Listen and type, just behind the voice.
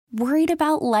Worried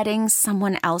about letting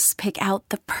someone else pick out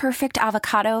the perfect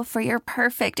avocado for your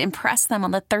perfect impress them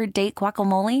on the third date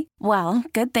guacamole? Well,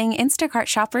 good thing Instacart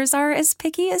shoppers are as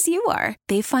picky as you are.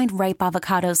 They find ripe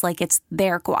avocados like it's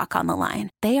their guac on the line.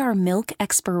 They are milk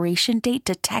expiration date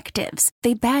detectives.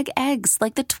 They bag eggs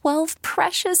like the 12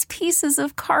 precious pieces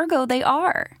of cargo they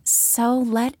are. So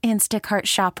let Instacart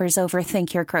shoppers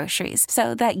overthink your groceries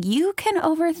so that you can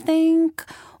overthink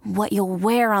what you'll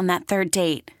wear on that third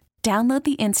date. Download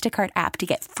the Instacart app to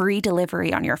get free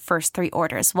delivery on your first 3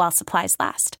 orders while supplies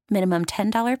last. Minimum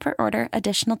 $10 per order.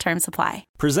 Additional terms apply.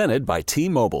 Presented by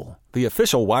T-Mobile, the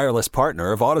official wireless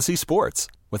partner of Odyssey Sports.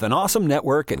 With an awesome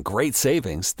network and great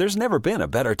savings, there's never been a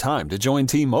better time to join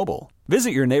T-Mobile. Visit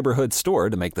your neighborhood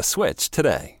store to make the switch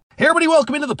today. Hey everybody,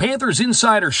 welcome into the Panthers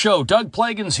Insider Show. Doug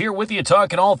Plagens here with you,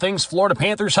 talking all things Florida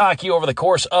Panthers hockey over the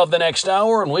course of the next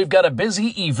hour, and we've got a busy,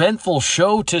 eventful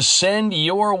show to send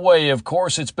your way. Of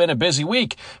course, it's been a busy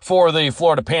week for the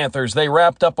Florida Panthers. They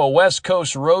wrapped up a West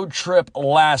Coast road trip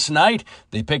last night.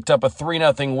 They picked up a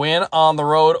 3-0 win on the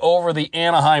road over the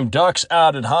Anaheim Ducks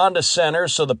out at Honda Center,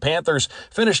 so the Panthers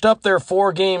finished up their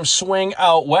 4-game swing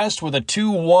out west with a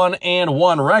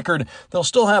 2-1-1 record. They'll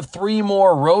still have 3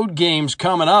 more road games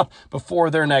coming up before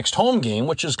their next home game,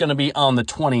 which is going to be on the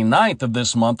 29th of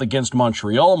this month against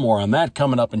Montreal. More on that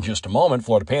coming up in just a moment.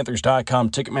 FloridaPanthers.com,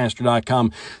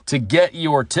 Ticketmaster.com to get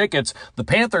your tickets. The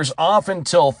Panthers off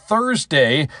until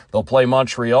Thursday. They'll play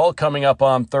Montreal coming up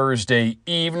on Thursday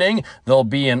evening. They'll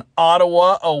be in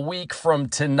Ottawa a week from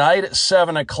tonight at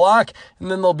 7 o'clock, and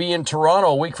then they'll be in Toronto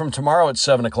a week from tomorrow at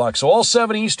 7 o'clock. So all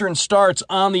 7 Eastern starts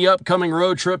on the upcoming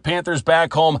road trip. Panthers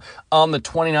back home on the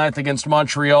 29th against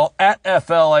Montreal at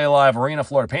FLA Live Arena.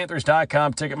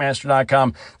 FloridaPanthers.com,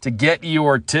 Ticketmaster.com to get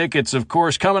your tickets. Of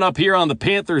course, coming up here on the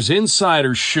Panthers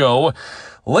Insider Show,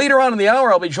 later on in the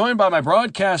hour, I'll be joined by my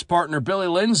broadcast partner, Billy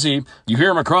Lindsay. You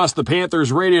hear him across the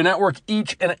Panthers radio network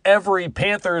each and every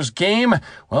Panthers game.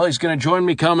 Well, he's going to join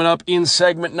me coming up in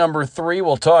segment number 3.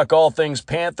 We'll talk all things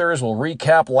Panthers. We'll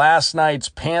recap last night's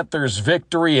Panthers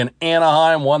victory in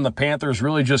Anaheim, one the Panthers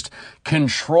really just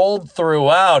controlled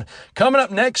throughout. Coming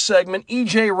up next segment,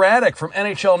 EJ Raddick from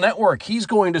NHL Network. He's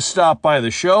going to stop by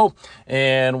the show,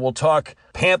 and we'll talk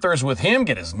Panthers with him,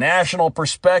 get his national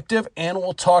perspective, and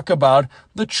we'll talk about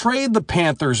the trade the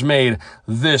Panthers made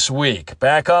this week.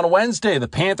 Back on Wednesday, the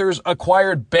Panthers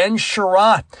acquired Ben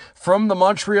Chiarot from the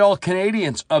Montreal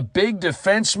Canadiens, a big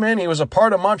defenseman. He was a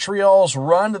part of Montreal's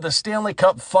run to the Stanley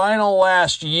Cup final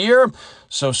last year,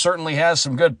 so certainly has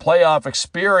some good playoff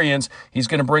experience. He's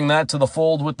going to bring that to the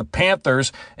fold with the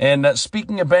Panthers. And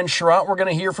speaking of Ben Chiarot, we're going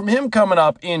to hear from him coming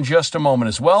up in just a moment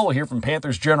as well. We'll hear from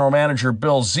Panthers general manager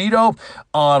Bill Zito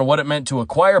on what it meant to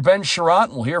acquire Ben Chiarot.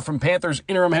 We'll hear from Panthers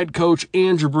interim head coach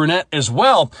Andrew Brunette as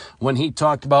well when he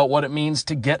talked about what it means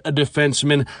to get a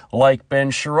defenseman like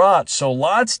Ben Chiarot. So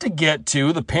lots to get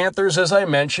to. The Panthers, as I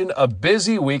mentioned, a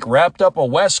busy week, wrapped up a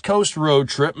West Coast road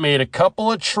trip, made a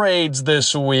couple of trades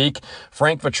this week.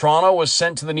 Frank Vatrano was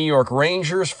sent to the New York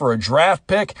Rangers for a draft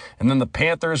pick, and then the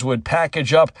Panthers would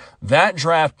package up that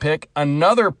draft pick,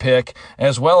 another pick,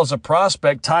 as well as a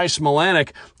prospect, Ty Smilanic,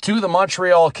 to the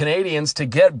Montreal Canadiens to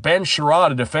get Ben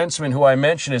Chiarot, a defenseman who I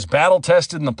mentioned is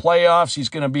battle-tested in the playoffs. He's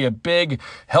going to be a big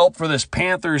help for this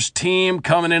Panthers team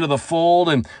coming into the fold,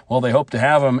 and, well, they hope to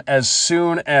have him as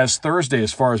soon as Thursday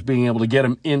as far as being able to get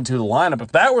him into the lineup.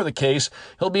 If that were the case,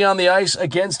 he'll be on the ice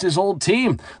against his old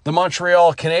team, the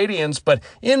Montreal Canadiens. But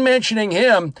in mentioning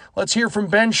him, let's hear from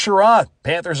Ben Chiarot.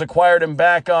 Panthers acquired him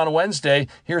back on Wednesday.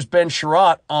 Here's Ben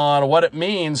Chiarot on what it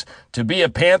means to be a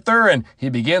Panther, and he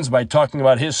begins by talking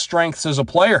about his strengths as a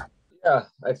player. Yeah,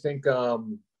 I think,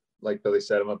 like Billy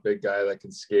said, I'm a big guy that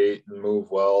can skate and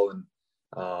move well, and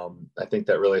I think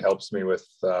that really helps me with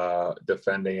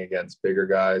defending against bigger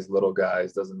guys, little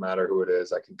guys, doesn't matter who it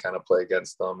is. I can kind of play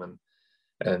against them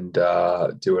and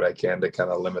do what I can to kind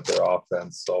of limit their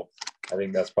offense. So I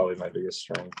think that's probably my biggest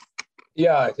strength.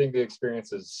 Yeah, I think the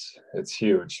experience it's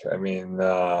huge. I mean,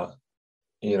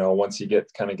 once you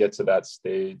get to that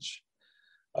stage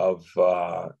of,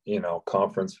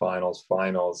 conference finals,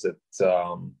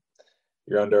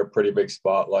 you're under a pretty big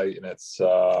spotlight, and it's,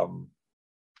 the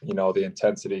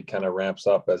intensity kind of ramps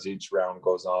up as each round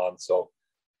goes on. So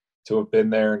to have been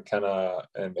there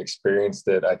and experienced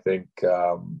it, I think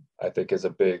is a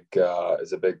big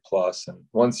plus. And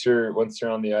once you're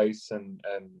on the ice and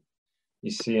you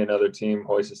see another team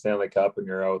hoist a Stanley Cup and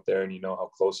you're out there and you know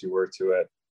how close you were to it,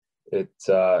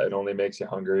 it only makes you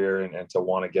hungrier and to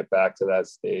want to get back to that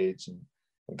stage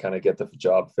and kind of get the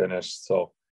job finished.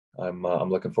 So I'm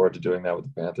looking forward to doing that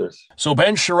with the Panthers. So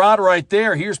Ben Chiarot right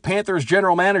there. Here's Panthers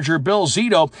general manager Bill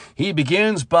Zito. He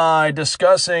begins by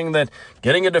discussing that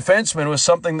getting a defenseman was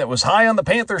something that was high on the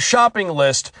Panthers shopping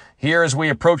list here as we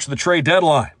approach the trade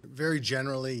deadline. Very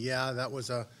generally, yeah, that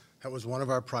was one of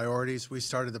our priorities. We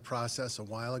started the process a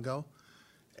while ago,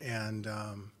 and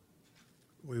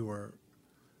we were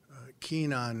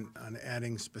keen on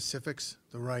adding specifics,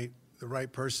 the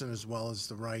right person as well as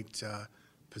the right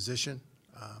position.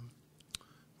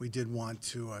 We did want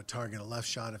to target a left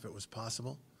shot if it was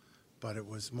possible, but it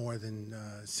was more than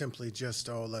simply just,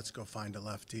 let's go find a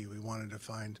lefty. We wanted to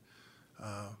find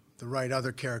the right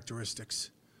other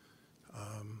characteristics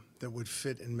that would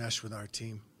fit and mesh with our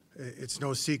team. It's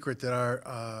no secret that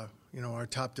our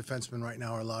top defensemen right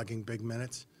now are logging big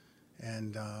minutes,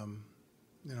 and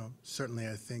certainly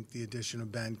I think the addition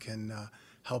of Ben can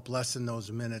help lessen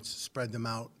those minutes, spread them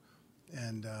out,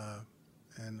 and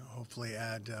hopefully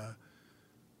add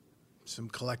some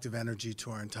collective energy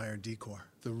to our entire decor.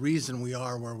 The reason we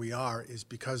are where we are is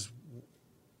because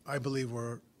I believe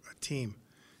we're a team.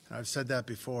 And I've said that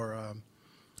before.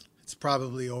 It's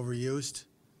probably overused,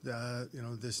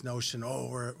 this notion,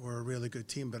 we're a really good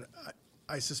team. But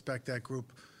I suspect that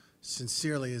group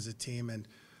sincerely is a team. And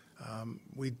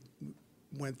we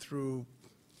went through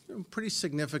pretty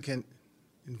significant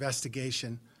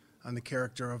investigation on the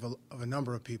character of a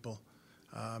number of people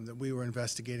that we were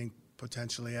investigating,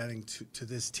 potentially adding to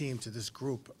this team, to this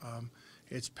group.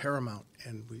 It's paramount,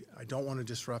 and I don't want to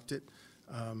disrupt it.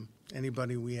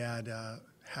 Anybody we add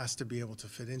has to be able to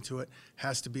fit into it,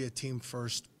 has to be a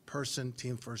team-first person,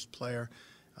 team-first player,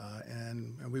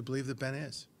 and we believe that Ben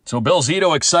is. So Bill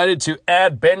Zito excited to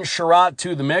add Ben Chiarot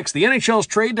to the mix. The NHL's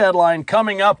trade deadline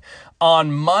coming up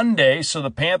on Monday, so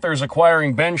the Panthers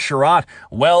acquiring Ben Chiarot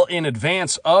well in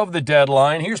advance of the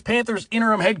deadline. Here's Panthers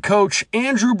interim head coach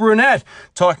Andrew Brunette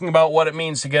talking about what it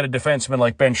means to get a defenseman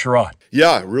like Ben Chiarot.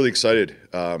 Yeah, really excited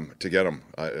to get him.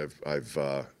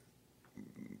 I've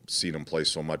seen him play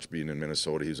so much being in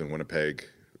Minnesota. He's in Winnipeg,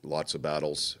 lots of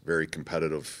battles, very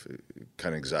competitive,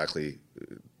 kind of exactly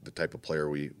the type of player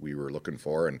we were looking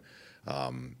for, and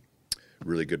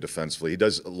really good defensively. He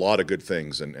does a lot of good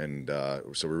things, and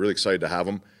so we're really excited to have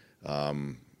him.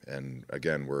 And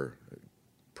again, we're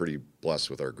pretty blessed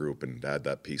with our group, and to add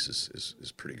that piece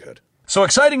is pretty good. So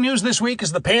exciting news this week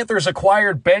as the Panthers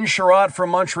acquired Ben Chiarot from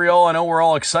Montreal. I know we're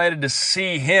all excited to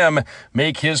see him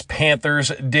make his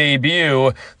Panthers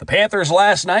debut. The Panthers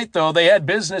last night, though, they had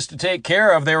business to take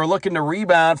care of. They were looking to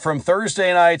rebound from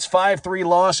Thursday night's 5-3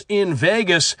 loss in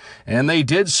Vegas, and they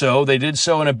did so. They did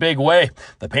so in a big way.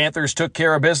 The Panthers took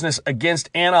care of business against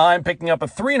Anaheim, picking up a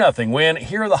 3-0 win.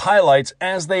 Here are the highlights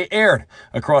as they aired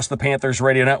across the Panthers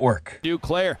radio network.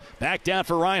 Duclair back down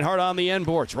for Reinhart on the end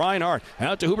boards. Reinhart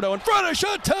out to Huberdeau in front. A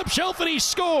shot, top shelf, and he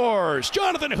scores.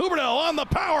 Jonathan Huberdeau on the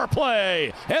power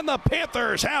play, and the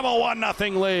Panthers have a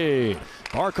 1-0 lead.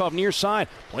 Barkov near side,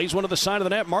 plays one to the side of the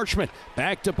net. Marchment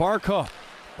back to Barkov.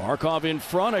 Barkov in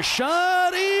front, a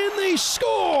shot in, the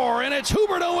score, and it's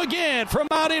Huberdeau again from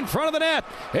out in front of the net,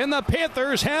 and the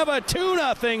Panthers have a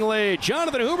 2-0 lead.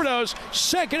 Jonathan Huberdeau's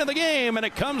second of the game, and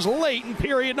it comes late in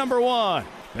period number 1.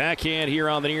 Backhand here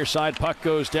on the near side. Puck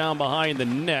goes down behind the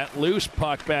net. Loose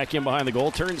puck back in behind the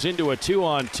goal. Turns into a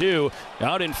 2-on-2.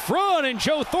 Out in front, and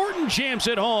Joe Thornton jams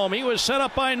it home. He was set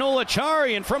up by Noel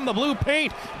Acciari, and from the blue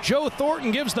paint, Joe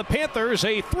Thornton gives the Panthers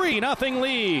a 3-0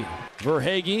 lead.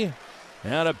 Verhaeghe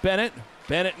out of Bennett.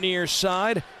 Bennett near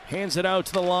side. Hands it out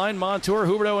to the line. Montour,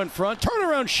 Huberdeau in front.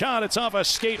 Turnaround shot. It's off a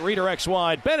skate. Redirects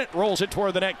wide. Bennett rolls it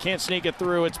toward the net. Can't sneak it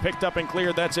through. It's picked up and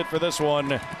cleared. That's it for this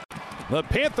one. The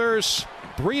Panthers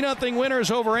 3-0 winners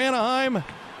over Anaheim.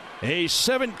 A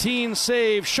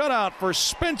 17-save shutout for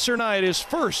Spencer Knight, his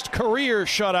first career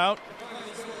shutout.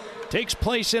 Takes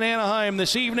place in Anaheim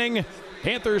this evening.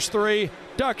 Panthers 3,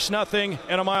 Ducks 0,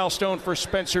 and a milestone for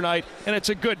Spencer Knight, and it's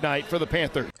a good night for the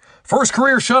Panthers. First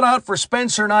career shutout for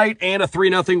Spencer Knight and a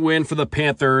 3-0 win for the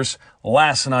Panthers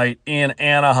last night in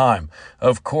Anaheim.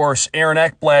 Of course, Aaron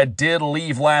Ekblad did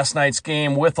leave last night's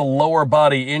game with a lower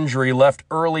body injury, left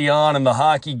early on in the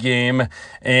hockey game,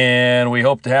 and we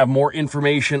hope to have more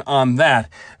information on that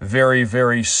very,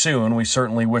 very soon. We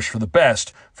certainly wish for the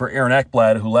best for Aaron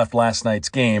Ekblad, who left last night's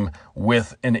game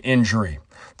with an injury.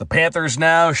 The Panthers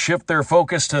now shift their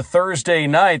focus to Thursday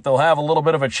night. They'll have a little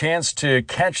bit of a chance to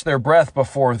catch their breath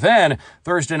before then.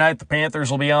 Thursday night, the Panthers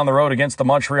will be on the road against the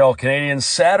Montreal Canadiens.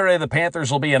 Saturday, the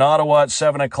Panthers will be in Ottawa at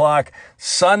 7 o'clock.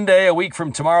 Sunday, a week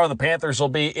from tomorrow, the Panthers will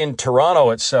be in Toronto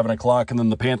at 7 o'clock, and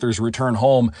then the Panthers return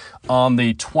home on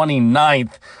the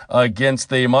 29th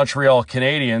against the Montreal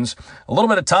Canadiens. A little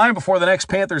bit of time before the next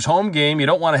Panthers home game. You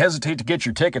don't want to hesitate to get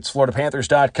your tickets.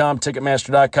 FloridaPanthers.com,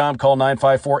 Ticketmaster.com, call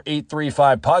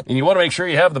 954-835-PUCK. And you want to make sure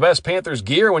you have the best Panthers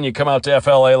gear when you come out to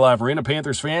FLA Live Arena.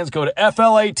 Panthers fans, go to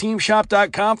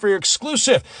FLAteamshop.com for your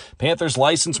exclusive Panthers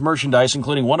licensed merchandise,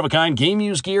 including one-of-a-kind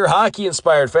game-used gear,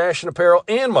 hockey-inspired fashion apparel,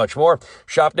 and much more.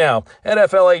 Shop now at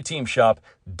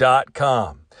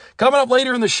FLAteamshop.com. Coming up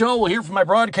later in the show, we'll hear from my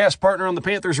broadcast partner on the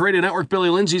Panthers Radio Network, Billy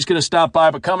Lindsay's going to stop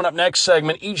by. But coming up next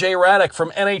segment, EJ Hradek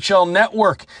from NHL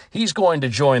Network. He's going to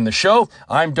join the show.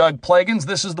 I'm Doug Plagans.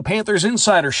 This is the Panthers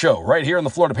Insider Show right here on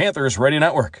the Florida Panthers Radio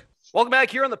Network. Welcome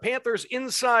back here on the Panthers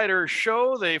Insider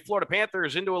Show. The Florida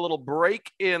Panthers into a little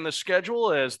break in the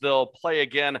schedule as they'll play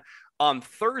again on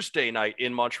Thursday night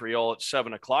in Montreal at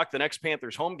 7 o'clock. The next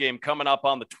Panthers home game coming up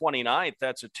on the 29th.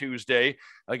 That's a Tuesday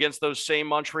against those same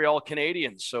Montreal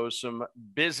Canadiens. So some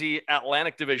busy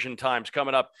Atlantic Division times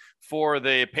coming up for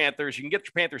the Panthers. You can get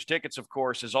your Panthers tickets, of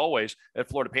course, as always, at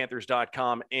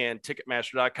FloridaPanthers.com and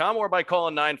Ticketmaster.com or by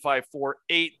calling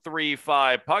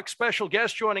 954-835-PUCK. Special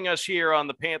guest joining us here on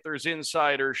the Panthers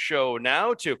Insider Show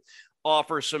now to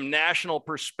offer some national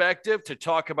perspective, to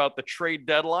talk about the trade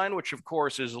deadline, which of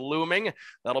course is looming.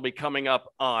 That'll be coming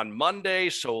up on Monday,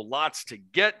 so lots to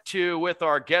get to with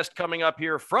our guest coming up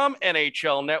here from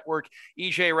NHL Network.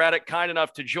 EJ Hradek, kind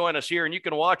enough to join us here, and you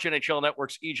can watch NHL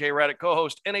Network's EJ Hradek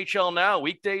co-host NHL Now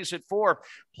weekdays at 4.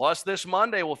 Plus this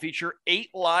Monday will feature 8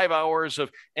 live hours of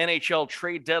NHL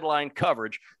trade deadline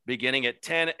coverage beginning at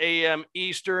 10 a.m.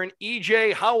 Eastern.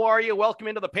 EJ, how are you? Welcome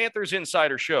into the Panthers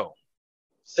Insider Show.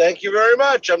 Thank you very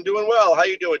much. I'm doing well. How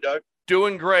you doing, Doug?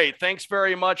 Doing great. Thanks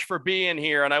very much for being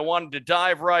here. And I wanted to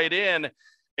dive right in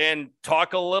and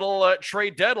talk a little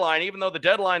trade deadline. Even though the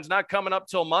deadline's not coming up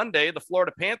till Monday, the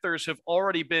Florida Panthers have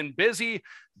already been busy.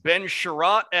 Ben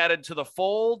Chiarot added to the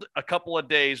fold a couple of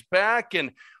days back.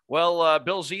 And, well,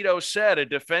 Bill Zito said a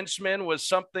defenseman was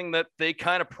something that they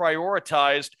kind of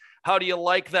prioritized. How do you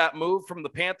like that move from the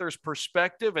Panthers'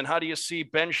 perspective, and how do you see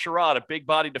Ben Chiarot, a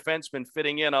big-body defenseman,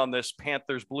 fitting in on this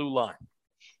Panthers blue line?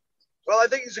 Well, I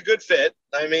think he's a good fit.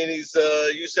 I mean, he's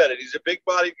you said it. He's a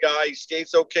big-bodied guy. He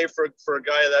skates okay for a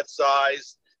guy of that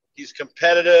size. He's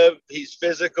competitive. He's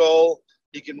physical.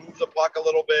 He can move the puck a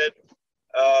little bit.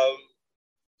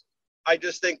 I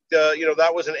just think,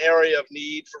 that was an area of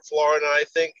need for Florida, and I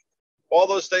think all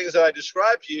those things that I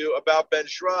described to you about Ben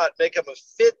Chiarot make him a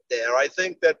fit there. I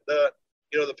think that the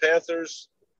Panthers,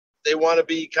 they want to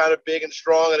be kind of big and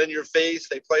strong and in your face.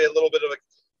 They play a little bit of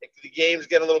the games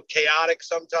get a little chaotic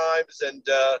sometimes. And,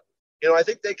 I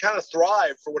think they kind of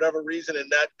thrive for whatever reason in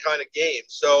that kind of game.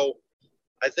 So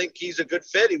I think he's a good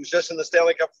fit. He was just in the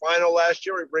Stanley Cup final last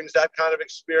year. He brings that kind of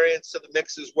experience to the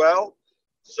mix as well.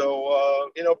 So,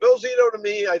 Bill Zito, to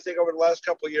me, I think over the last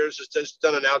couple of years has just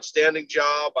done an outstanding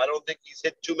job. I don't think he's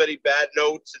hit too many bad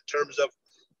notes in terms of,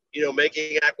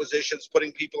 making acquisitions,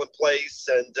 putting people in place.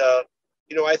 And,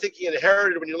 I think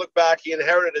when you look back, he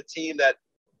inherited a team that,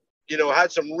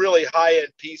 had some really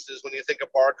high-end pieces when you think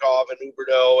of Barkov and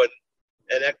Huberdeau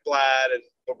and Ekblad and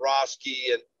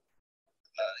Bobrovsky. And,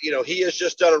 he has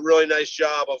just done a really nice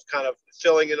job of kind of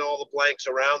filling in all the blanks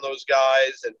around those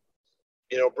guys and,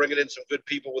 bringing in some good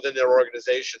people within their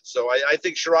organization. So I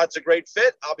think Chiarot's a great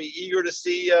fit. I'll be eager to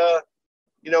see, how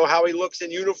he looks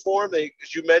in uniform.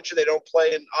 As you mentioned, they don't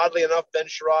play. And oddly enough, Ben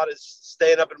Chiarot is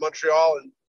staying up in Montreal.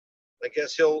 And I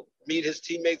guess he'll meet his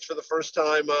teammates for the first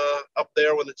time up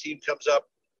there when the team comes up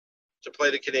to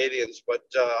play the Canadiens. But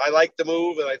I like the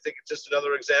move. And I think it's just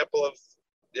another example of,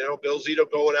 Bill Zito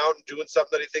going out and doing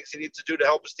something that he thinks he needs to do to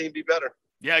help his team be better.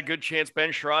 Yeah, good chance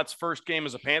Ben Chiarot's first game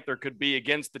as a Panther could be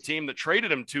against the team that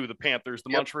traded him to the Panthers, the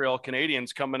Montreal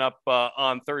Canadiens, coming up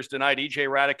on Thursday night. EJ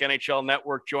Hradek, NHL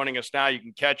Network, joining us now. You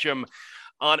can catch him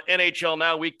on NHL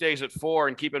Now weekdays at 4.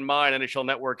 And keep in mind, NHL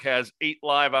Network has 8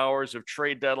 live hours of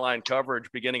trade deadline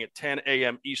coverage beginning at 10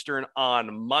 a.m. Eastern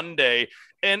on Monday.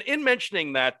 And in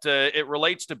mentioning that, it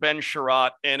relates to Ben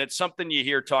Chiarot, and it's something you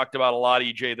hear talked about a lot,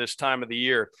 EJ, this time of the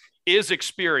year, is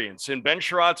experience. And Ben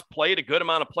Chiarot's played a good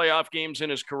amount of playoff games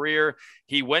in his career.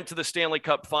 He went to the Stanley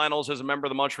Cup Finals as a member of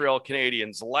the Montreal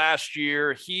Canadiens last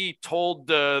year. He told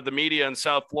the media in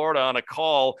South Florida on a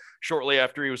call shortly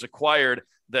after he was acquired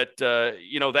that,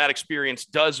 that experience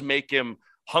does make him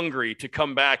hungry to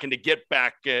come back and to get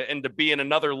back and to be in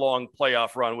another long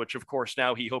playoff run, which of course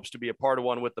now he hopes to be a part of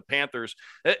one with the Panthers.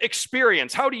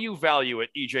 Experience, how do you value it,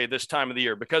 EJ, this time of the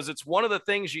year? Because it's one of the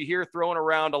things you hear thrown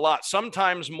around a lot,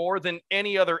 sometimes more than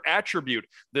any other attribute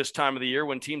this time of the year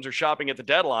when teams are shopping at the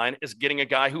deadline, is getting a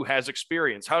guy who has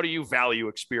experience. How do you value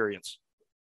experience?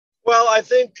 Well, I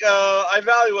think I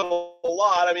value it a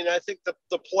lot. I mean, I think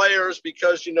the players,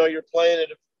 because, you're playing at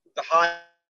the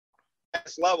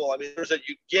highest level. I mean, those that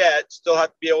you get still have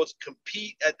to be able to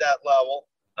compete at that level.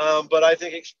 But I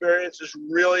think experience is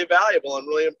really valuable and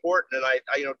really important. And I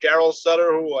Daryl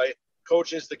Sutter, who I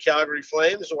coaches the Calgary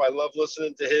Flames, so I love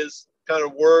listening to his kind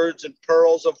of words and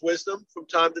pearls of wisdom from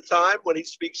time to time when he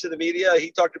speaks to the media. He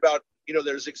talked about,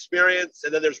 there's experience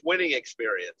and then there's winning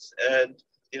experience. And,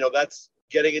 that's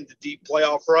getting into deep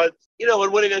playoff runs,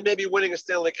 and winning and maybe winning a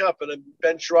Stanley Cup. And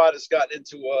Ben Sherratt has gotten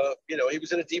into he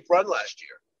was in a deep run last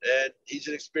year. And he's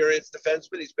an experienced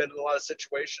defenseman. He's been in a lot of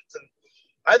situations. And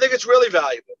I think it's really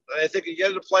valuable. I think you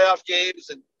get into playoff games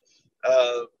and,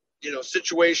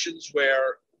 situations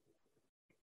where,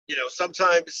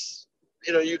 sometimes,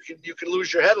 you can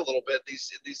lose your head a little bit in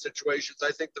these situations.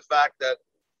 I think the fact that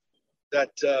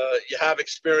you have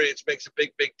experience makes a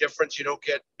big difference. You don't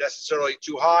get necessarily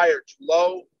too high or too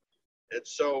low. And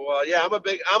so, I'm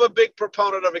a big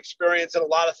proponent of experience in a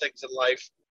lot of things in life.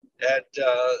 And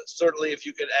certainly if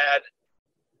you can add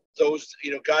those,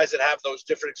 guys that have those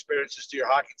different experiences to your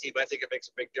hockey team, I think it makes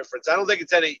a big difference. I don't think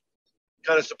it's any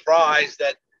kind of surprise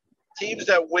that teams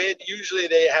that win, usually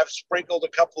they have sprinkled a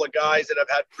couple of guys that have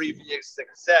had previous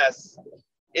success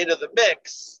into the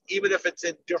mix, even if it's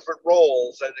in different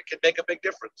roles, and it can make a big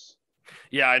difference.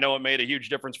 Yeah, I know it made a huge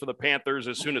difference for the Panthers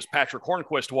as soon as Patrick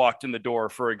Hornquist walked in the door,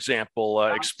 for example.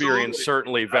 Experience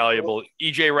certainly valuable.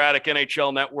 EJ Hradek,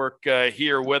 NHL Network,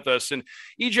 here with us. And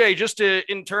EJ, just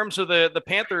in terms of the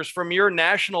Panthers, from your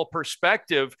national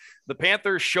perspective, the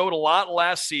Panthers showed a lot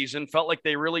last season, felt like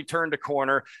they really turned a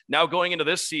corner. Now going into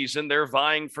this season, they're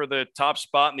vying for the top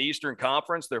spot in the Eastern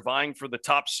Conference. They're vying for the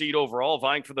top seed overall,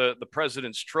 vying for the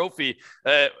President's Trophy.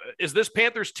 Is this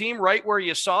Panthers team right where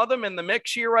you saw them in the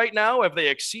mix here right now? Have they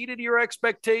exceeded your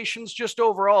expectations? Just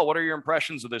overall, what are your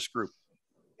impressions of this group?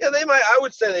 Yeah, I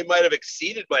would say they might have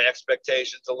exceeded my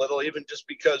expectations a little, even just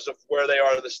because of where they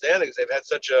are in the standings. They've had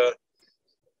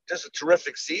just a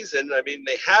terrific season. I mean,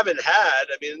 they haven't had,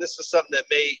 this is something that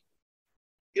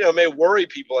may worry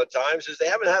people at times, is they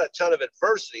haven't had a ton of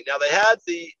adversity. Now, they had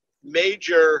the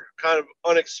major kind of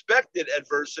unexpected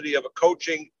adversity of a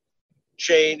coaching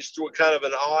change through a kind of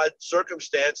an odd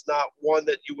circumstance, not one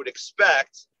that you would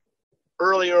expect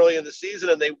early in the season,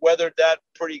 and they weathered that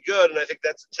pretty good. And I think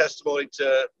that's a testimony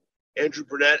to Andrew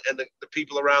Brunette and the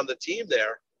people around the team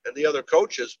there and the other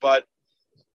coaches. But,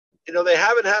 they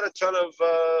haven't had a ton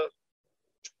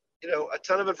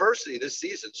of adversity this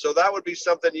season. So that would be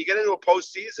something. You get into a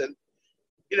postseason,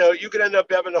 you could end up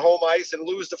having a home ice and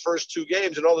lose the first two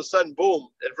games, and all of a sudden, boom,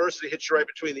 adversity hits you right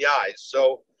between the eyes.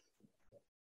 So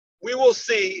we will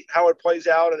see how it plays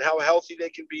out and how healthy they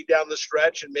can be down the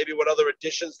stretch, and maybe what other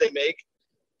additions they make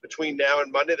between now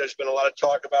and Monday. There's been a lot of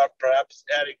talk about perhaps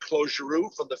adding Claude Giroux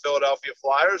from the Philadelphia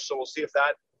Flyers, so we'll see if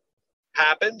that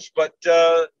happens. But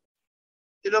that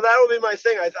would be my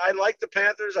thing. I like the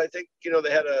Panthers. I think they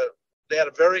had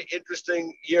a very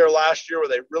interesting year last year where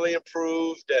they really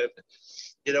improved, and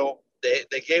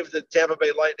they gave the Tampa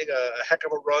Bay Lightning a heck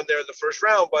of a run there in the first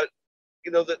round. But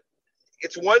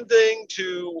it's one thing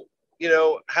to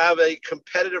have a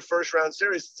competitive first round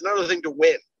series. It's another thing to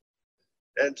win.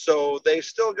 And so they've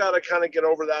still got to kind of get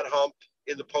over that hump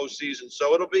in the postseason.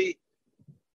 So it'll be,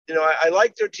 I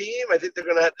like their team. I think they're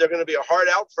going to be a hard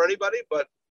out for anybody. But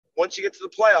once you get to the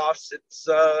playoffs, it's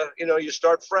you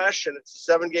start fresh, and it's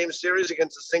a 7-game series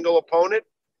against a single opponent,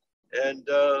 and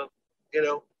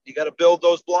you got to build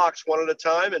those blocks one at a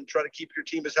time and try to keep your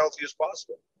team as healthy as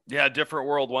possible. Yeah, different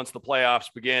world once the playoffs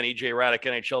begin. EJ Hradek,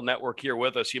 NHL Network, here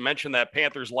with us. You mentioned that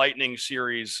Panthers Lightning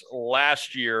series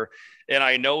last year, and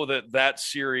I know that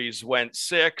series went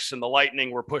 6, and the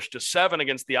Lightning were pushed to 7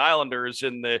 against the Islanders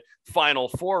in the Final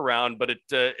Four round. But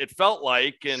it felt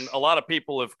like, and a lot of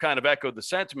people have kind of echoed the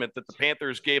sentiment, that the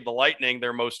Panthers gave the Lightning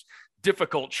their most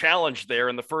difficult challenge there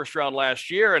in the first round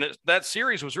last year, and that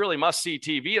series was really must-see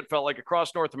TV. It felt like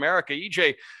across North America.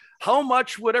 EJ, how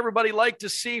much would everybody like to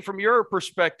see from your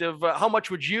perspective? How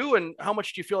much would you, and how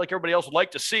much do you feel like everybody else would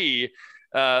like to see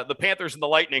the Panthers and the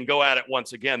Lightning go at it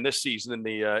once again this season in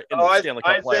the Stanley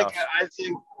Cup playoffs?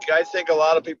 I think a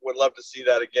lot of people would love to see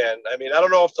that again. I mean, I don't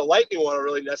know if the Lightning want to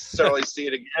really necessarily see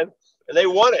it again, and they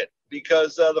want it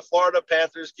because the Florida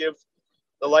Panthers give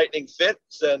the Lightning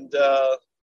fits, and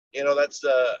that's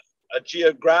a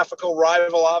geographical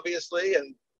rival, obviously,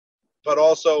 but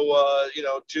also,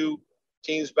 two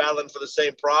teams battling for the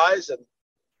same prize. And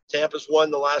Tampa's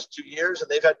won the last 2 years, and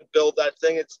they've had to build that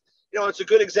thing. It's a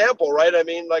good example, right? I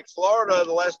mean, like Florida,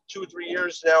 the last 2 or 3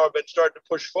 years now have been starting to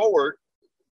push forward.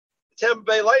 Tampa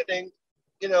Bay Lightning,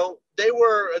 they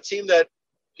were a team that,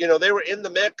 they were in the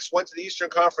mix, went to the Eastern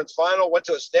Conference Final, went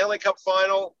to a Stanley Cup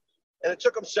Final, and it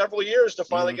took them several years to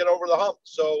finally get over the hump.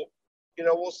 So,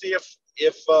 we'll see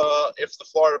if the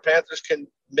Florida Panthers can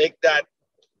make that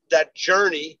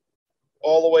journey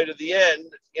all the way to the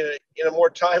end in a more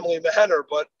timely manner.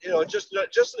 But, just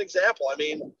an example. I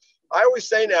mean, I always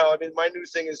say now, my new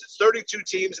thing is it's 32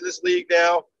 teams in this league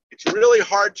now. It's really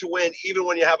hard to win even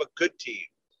when you have a good team.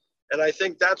 And I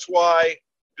think that's why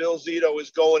Bill Zito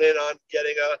is going in on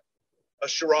getting a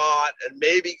Sherratt and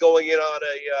maybe going in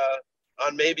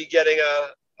on maybe getting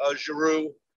a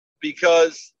Giroux,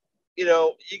 because, you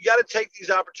got to take these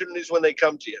opportunities when they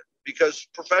come to you, because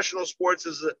professional sports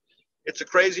it's a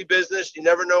crazy business. You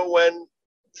never know when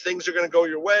things are going to go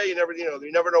your way. You never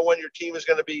know when your team is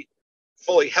going to be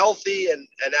fully healthy and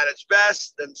at its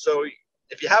best. And so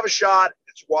if you have a shot,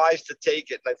 it's wise to take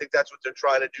it. And I think that's what they're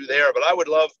trying to do there. But I would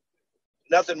love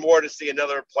nothing more to see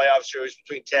another playoff series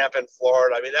between Tampa and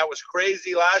Florida. I mean, that was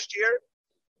crazy last year.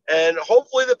 And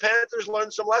hopefully the Panthers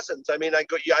learn some lessons. I mean, I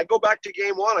go back to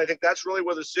game one. I think that's really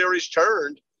where the series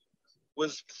turned,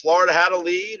 was Florida had a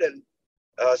lead, and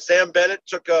Sam Bennett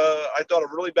took I thought,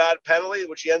 a really bad penalty,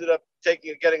 which he ended up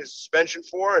getting a suspension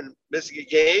for and missing a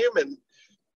game, and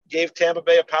gave Tampa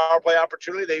Bay a power play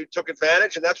opportunity. They took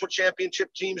advantage, and that's what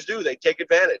championship teams do. They take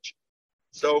advantage.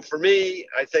 So for me,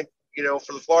 I think,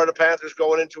 for the Florida Panthers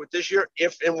going into it this year,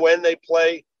 if and when they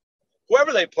play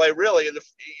whoever they play really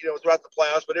throughout the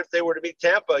playoffs, but if they were to beat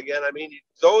Tampa again, I mean,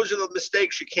 those are the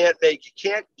mistakes you can't make. You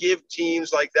can't give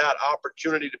teams like that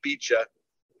opportunity to beat you,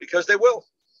 because they will.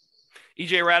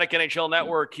 EJ Hradek, NHL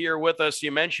Network, here with us.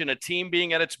 You mentioned a team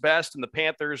being at its best and the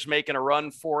Panthers making a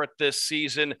run for it this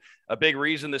season. A big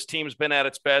reason this team's been at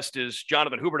its best is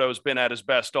Jonathan Huberdeau's been at his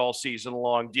best all season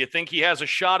long. Do you think he has a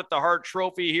shot at the Hart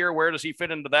Trophy here? Where does he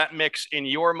fit into that mix in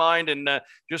your mind? And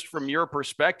just from your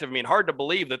perspective, I mean, hard to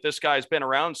believe that this guy's been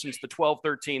around since the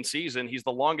 12-13 season. He's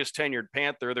the longest tenured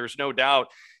Panther. There's no doubt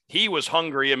he was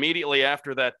hungry immediately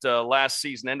after that last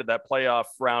season ended, that playoff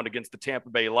round against the Tampa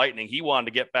Bay Lightning. He wanted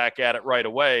to get back at it right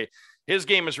away. His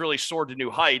game has really soared to new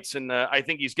heights, and I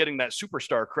think he's getting that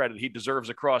superstar credit he deserves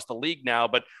across the league now.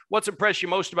 But what's impressed you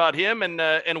most about him,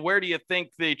 and where do you think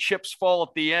the chips fall at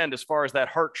the end as far as that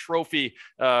Hart Trophy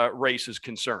race is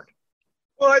concerned?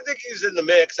 Well, I think he's in the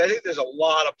mix. I think there's a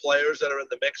lot of players that are in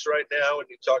the mix right now. When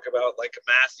you talk about like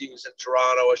Matthews in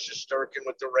Toronto, Shesterkin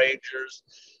with the Rangers,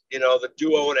 the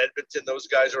duo in Edmonton, those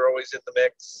guys are always in the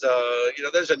mix.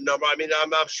 There's a number. I mean,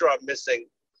 I'm sure I'm missing,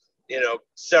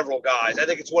 several guys. I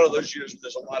think it's one of those years where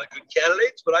there's a lot of good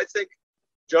candidates, but I think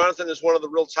Jonathan is one of the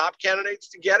real top candidates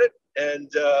to get it. And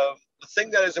the thing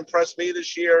that has impressed me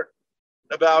this year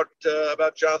about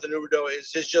Jonathan Huberdeau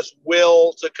is his just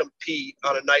will to compete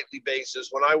on a nightly basis.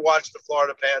 When I watch the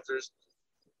Florida Panthers,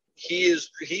 he is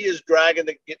dragging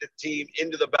the team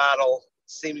into the battle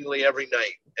seemingly every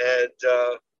night. And,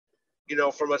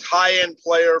 from a high-end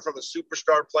player, from a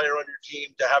superstar player on your team,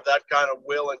 to have that kind of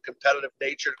will and competitive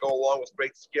nature to go along with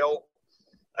great skill,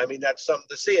 I mean, that's something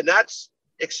to see. And that's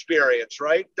experience,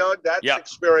 right, Doug? That's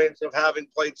experience of having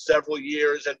played several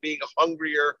years and being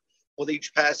hungrier with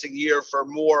each passing year for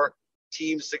more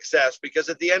team success. Because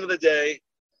at the end of the day,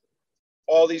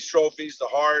 all these trophies, the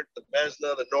Hart, the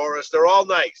Vezina, the Norris, they're all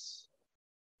nice.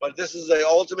 But this is the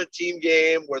ultimate team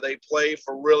game where they play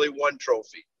for really one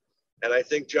trophy. And I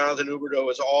think Jonathan Huberdeau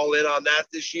is all in on that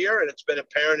this year, and it's been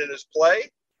apparent in his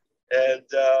play. And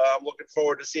I'm looking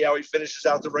forward to see how he finishes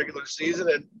out the regular season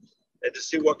and to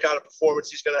see what kind of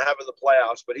performance he's going to have in the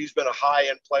playoffs. But he's been a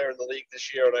high-end player in the league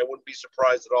this year, and I wouldn't be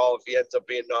surprised at all if he ends up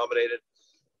being nominated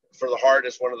for the Hart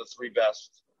as one of the three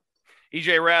best.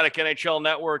 EJ Hradek, NHL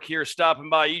Network, here stopping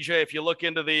by. EJ, if you look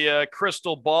into the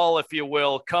crystal ball, if you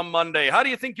will, come Monday, how do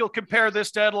you think you'll compare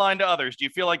this deadline to others? Do you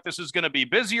feel like this is going to be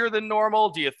busier than normal?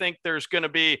 Do you think there's going to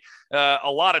be a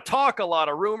lot of talk, a lot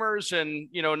of rumors, and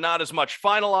not as much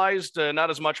finalized, not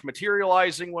as much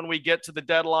materializing when we get to the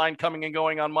deadline coming and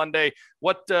going on Monday?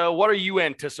 What are you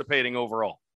anticipating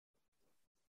overall?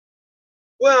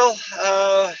 Well,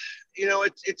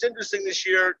 it's interesting this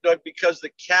year, Doug, because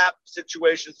the cap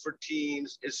situation for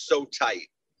teams is so tight.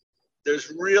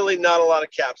 There's really not a lot of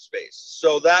cap space.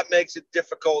 So that makes it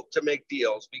difficult to make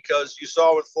deals, because you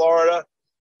saw with Florida,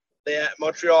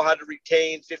 Montreal had to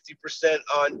retain 50%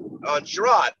 on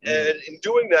Sherratt. And in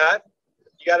doing that,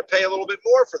 you got to pay a little bit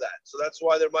more for that. So that's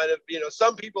why there might have,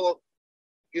 some people,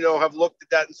 have looked at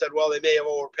that and said, well, they may have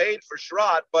overpaid for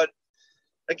Sherratt. But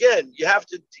again, you have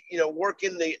to, work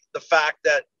in the fact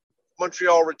that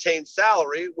Montreal retains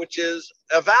salary, which is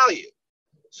a value.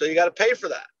 So you got to pay for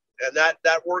that. And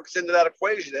that works into that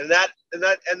equation. And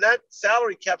that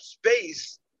salary cap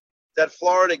space that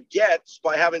Florida gets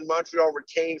by having Montreal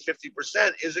retain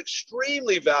 50% is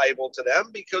extremely valuable to them,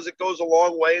 because it goes a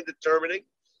long way in determining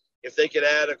if they can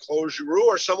add a Claude Giroux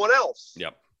or someone else.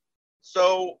 Yep.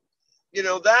 So,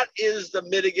 that is the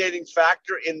mitigating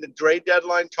factor in the trade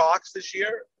deadline talks this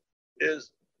year,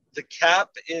 is the cap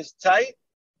is tight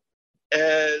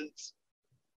and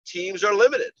teams are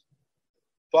limited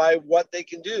by what they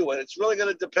can do. And it's really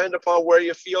going to depend upon where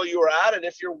you feel you are at. And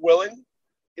if you're willing,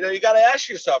 you got to ask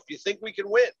yourself, do you think we can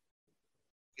win?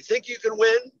 You think you can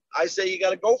win? I say you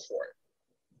got to go for it.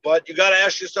 But you got to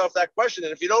ask yourself that question.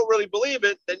 And if you don't really believe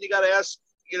it, then you got to ask,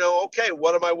 okay,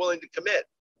 what am I willing to commit?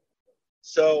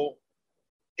 So,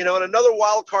 and another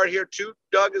wild card here too,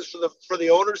 Doug, is for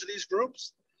the owners of these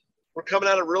groups. We're coming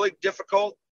out of really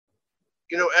difficult,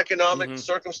 economic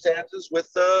circumstances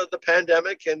with the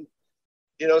pandemic, and,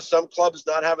 some clubs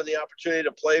not having the opportunity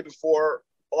to play before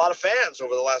a lot of fans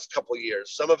over the last couple of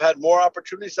years. Some have had more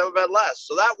opportunities, some have had less.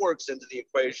 So that works into the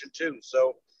equation too.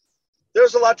 So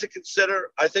there's a lot to consider.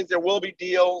 I think there will be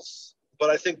deals, but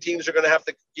I think teams are going to have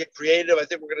to get creative. I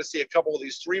think we're going to see a couple of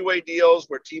these three-way deals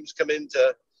where teams come in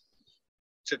to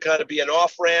kind of be an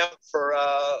off-ramp for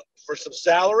some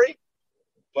salary,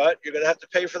 but you're going to have to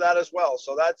pay for that as well.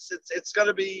 So it's going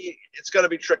to be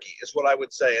tricky, is what I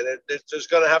would say. And there's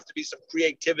going to have to be some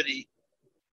creativity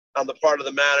on the part of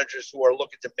the managers who are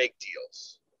looking to make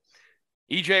deals.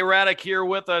 EJ Hradek here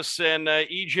with us, and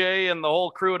EJ and the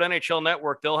whole crew at NHL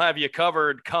Network, they'll have you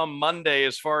covered come Monday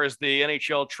as far as the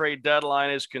NHL trade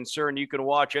deadline is concerned. You can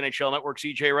watch NHL Network's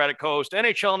EJ Hradek host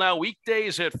NHL Now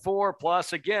weekdays at 4.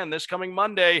 Plus, again, this coming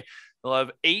Monday, they'll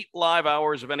have 8 live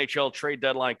hours of NHL trade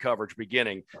deadline coverage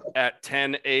beginning at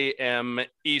 10 a.m.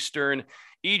 Eastern.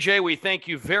 EJ, we thank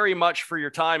you very much for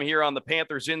your time here on the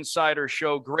Panthers Insider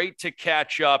Show. Great to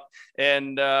catch up,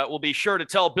 and we'll be sure to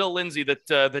tell Bill Lindsay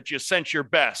that you sent your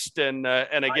best. And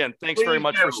again, thanks very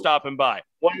much for stopping by.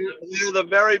 One of the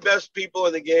very best people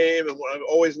in the game, and I've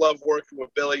always loved working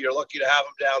with Billy. You're lucky to have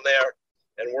him down there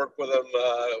and work with him.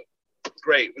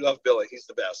 Great. We love Billy. He's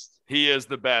the best. He is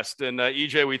the best. And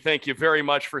EJ, we thank you very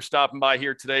much for stopping by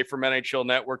here today from NHL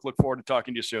Network. Look forward to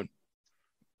talking to you soon.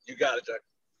 You got it, Doug.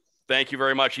 Thank you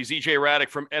very much. He's EJ Hradek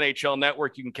from NHL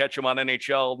Network. You can catch him on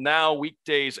NHL Now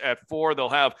weekdays at 4. They'll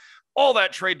have all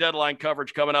that trade deadline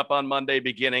coverage coming up on Monday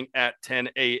beginning at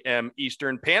 10 a.m.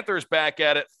 Eastern. Panthers back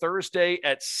at it Thursday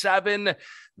at 7.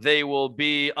 They will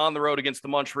be on the road against the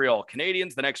Montreal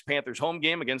Canadiens. The next Panthers home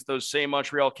game against those same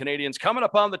Montreal Canadiens coming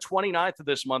up on the 29th of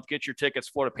this month. Get your tickets,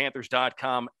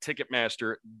 FloridaPanthers.com,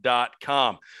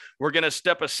 Ticketmaster.com. We're going to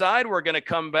step aside. We're going to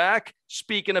come back.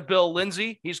 Speaking of Bill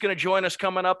Lindsay, he's going to join us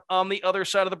coming up on the other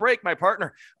side of the break, my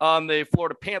partner on the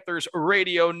Florida Panthers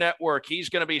Radio Network. He's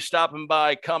going to be stopping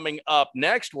by coming up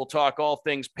next. We'll talk all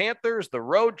things Panthers, the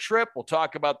road trip. We'll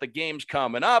talk about the games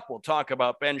coming up. We'll talk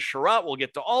about Ben Sherratt. We'll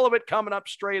get to all of it coming up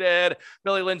straight ahead.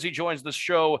 Billy Lindsay joins the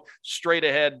show straight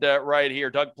ahead right here.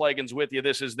 Doug Plagens with you.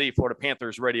 This is the Florida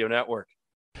Panthers Radio Network.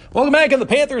 Welcome back on the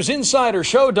Panthers Insider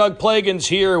Show. Doug Plagens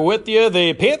here with you.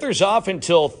 The Panthers off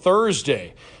until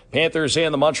Thursday. Panthers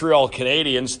and the Montreal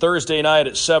Canadiens Thursday night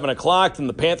at 7 o'clock. Then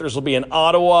the Panthers will be in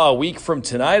Ottawa a week from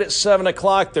tonight at 7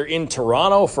 o'clock. They're in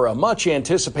Toronto for a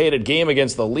much-anticipated game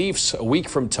against the Leafs a week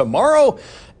from tomorrow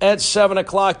at 7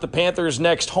 o'clock. The Panthers'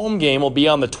 next home game will be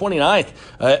on the 29th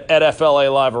at FLA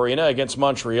Live Arena against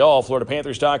Montreal.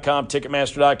 FloridaPanthers.com,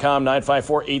 Ticketmaster.com,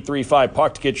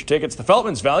 954-835-PUCK to get your tickets. The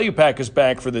Feltman's Value Pack is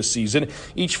back for this season.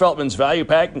 Each Feltman's Value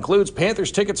Pack includes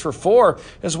Panthers tickets for 4,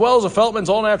 as well as a Feltman's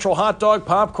all-natural hot dog,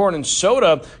 popcorn, and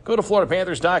soda. Go to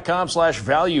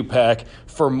FloridaPanthers.com/value pack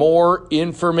for more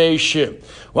information.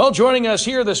 Well, joining us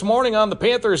here this morning on the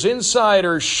Panthers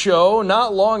Insider Show,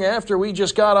 not long after we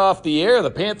just got off the air,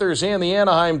 the Panthers and the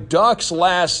Anaheim Ducks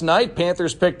last night.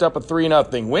 Panthers picked up a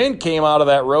 3-0 win, came out of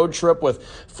that road trip with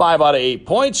 5 out of 8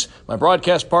 points. My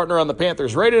broadcast partner on the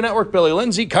Panthers Radio Network, Billy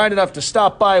Lindsay, kind enough to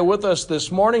stop by with us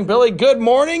this morning. Billy, good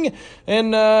morning.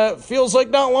 And feels like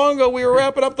not long ago we were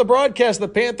wrapping up the broadcast of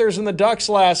the Panthers and the Ducks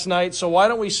last last night, so why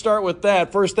don't we start with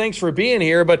that? First, thanks for being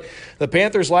here, but the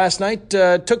Panthers last night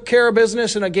took care of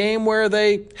business in a game where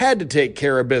they had to take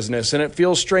care of business, and it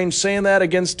feels strange saying that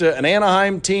against an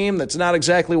Anaheim team that's not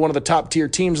exactly one of the top-tier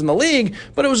teams in the league,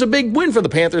 but it was a big win for the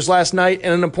Panthers last night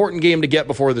and an important game to get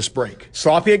before this break.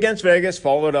 Sloppy against Vegas,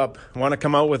 followed up. Want to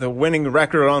come out with a winning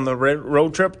record on the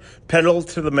road trip, pedal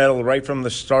to the metal right from the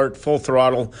start, full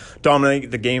throttle, dominate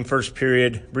the game first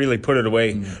period, really put it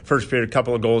away. First period, a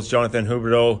couple of goals, Jonathan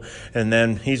Huberdeau, and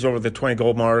then he's over the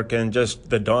 20-goal mark, and just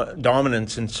the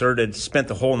dominance inserted. Spent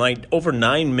the whole night, over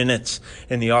 9 minutes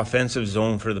in the offensive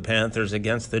zone for the Panthers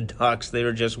against the Ducks. They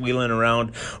were just wheeling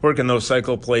around, working those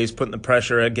cycle plays, putting the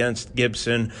pressure against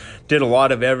Gibson. Did a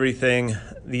lot of everything.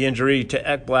 The injury to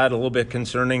Ekblad, a little bit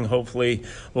concerning. Hopefully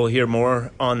we'll hear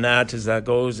more on that as that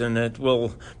goes, and it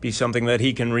will be something that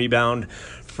he can rebound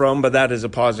from, but that is a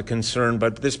positive concern.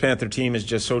 But this Panther team is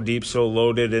just so deep, so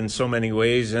loaded in so many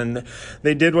ways, and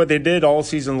they did what they did all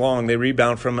season long. They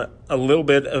rebound from a little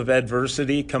bit of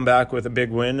adversity, come back with a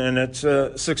big win, and it's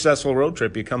a successful road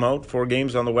trip. You come out 4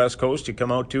 games on the West Coast, you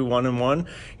come out 2-1-1,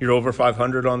 you're over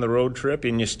 500 on the road trip,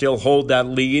 and you still hold that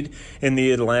lead in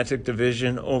the Atlantic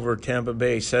Division over Tampa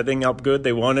Bay. Setting up good.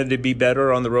 They wanted to be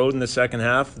better on the road in the second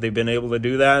half. They've been able to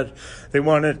do that. They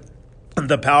wanted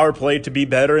the power play to be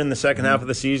better in the second half of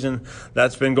the season.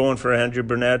 That's been going for Andrew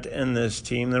Burnett and this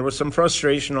team. There was some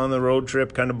frustration on the road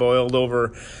trip, kind of boiled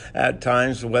over at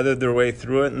times, weathered their way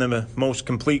through it. And the most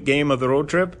complete game of the road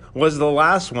trip was the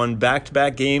last one.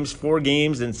 Back-to-back games, 4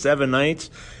 games in 7 nights.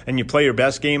 And you play your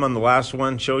best game on the last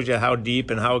one. Shows you how deep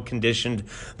and how conditioned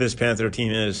this Panther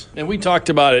team is. And we talked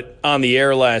about it on the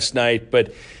air last night,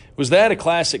 but was that a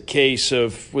classic case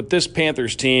of, with this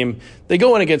Panthers team, they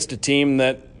go in against a team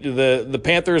that the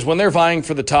Panthers, when they're vying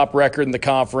for the top record in the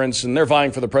conference and they're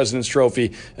vying for the President's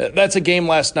Trophy, that's a game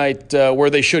last night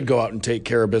where they should go out and take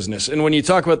care of business. And when you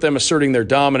talk about them asserting their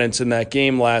dominance in that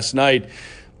game last night,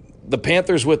 the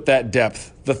Panthers with that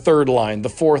depth, the third line, the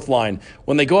fourth line,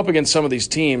 when they go up against some of these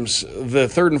teams, the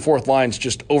third and fourth lines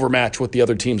just overmatch what the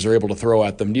other teams are able to throw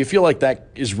at them. Do you feel like that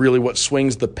is really what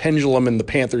swings the pendulum in the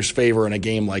Panthers' favor in a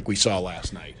game like we saw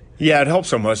last night? Yeah, it helps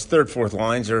so much. Third, fourth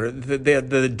lines are the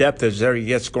depth is there. You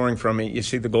get scoring from it. You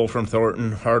see the goal from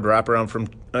Thornton, hard wraparound from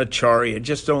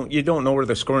Chari. You don't know where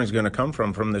the scoring is going to come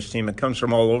from this team. It comes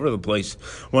from all over the place.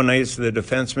 One night it's the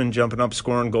defensemen jumping up,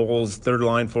 scoring goals. Third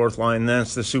line, fourth line. Then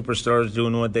it's the superstars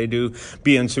doing what they do,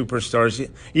 being superstars.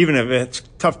 Even if it's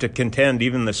tough to contend,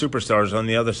 even the superstars on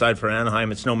the other side for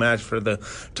Anaheim, it's no match for the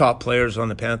top players on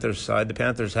the Panthers side. The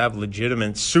Panthers have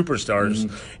legitimate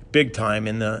superstars. Big time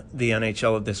in the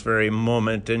NHL at this very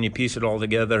moment, and you piece it all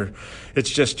together, it's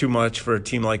just too much for a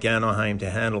team like Anaheim to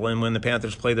handle. And when the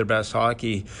Panthers play their best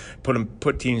hockey,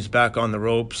 put teams back on the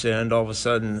ropes, and all of a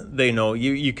sudden they know.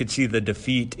 You could see the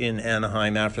defeat in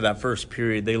Anaheim after that first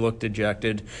period. They looked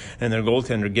dejected, and their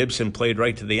goaltender Gibson played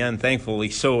right to the end, thankfully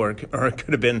so, or it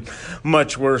could have been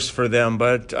much worse for them.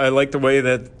 But I like the way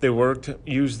that they worked,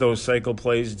 used those cycle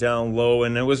plays down low,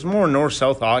 and it was more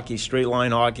north-south hockey, straight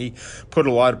line hockey, put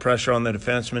a lot of pressure on the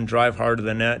defenseman, drive hard to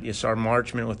the net. You saw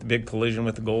Marchment with the big collision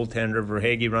with the goaltender,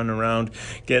 Verhaeghe running around,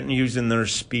 using their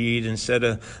speed instead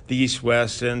of the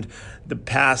east-west, and the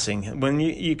passing. When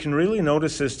you can really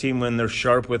notice this team when they're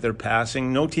sharp with their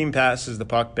passing. No team passes the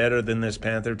puck better than this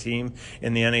Panther team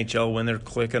in the NHL when they're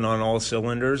clicking on all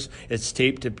cylinders. It's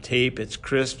tape to tape. It's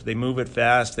crisp. They move it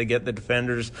fast. They get the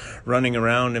defenders running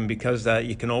around, and because that,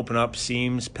 you can open up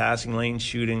seams, passing lanes,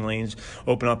 shooting lanes,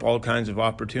 open up all kinds of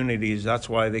opportunities. That's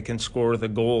why they can score the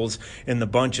goals in the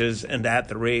bunches and at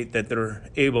the rate that they're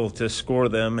able to score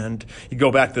them. And you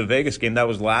go back to the Vegas game, that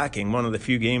was lacking. One of the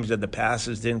few games that the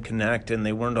passes didn't connect and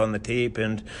they weren't on the tape,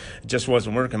 and it just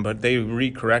wasn't working. But they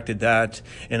recorrected that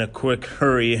in a quick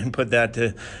hurry and put that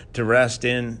to rest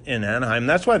in Anaheim.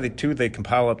 That's why they can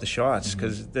pile up the shots,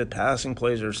 because the passing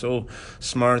plays are so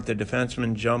smart. The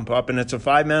defensemen jump up, and it's a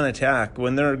 5-man attack.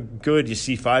 When they're good, you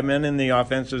see 5 men in the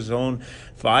offensive zone,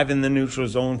 5 in the neutral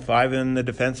zone, 5 in the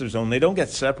defensive zone. They don't get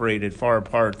separated far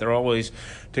apart. They're always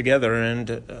together.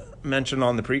 And mentioned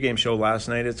on the pregame show last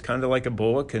night, it's kind of like a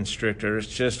boa constrictor. It's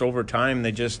just over time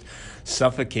they just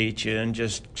suffocate you and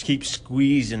just keep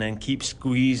squeezing and keep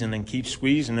squeezing and keep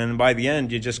squeezing. And by the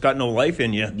end, you just got no life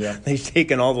in you. Yeah. They've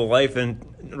taken all the life and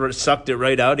sucked it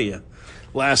right out of you.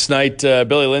 last night.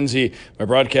 Billy Lindsay, my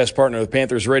broadcast partner of the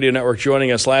Panthers Radio Network,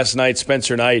 joining us last night.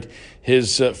 Spencer Knight,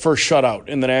 his first shutout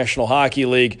in the National Hockey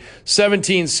League.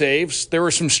 17 saves. There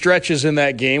were some stretches in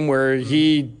that game where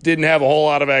he didn't have a whole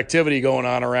lot of activity going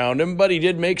on around him, but he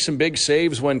did make some big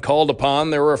saves when called upon.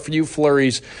 There were a few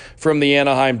flurries from the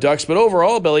Anaheim Ducks, but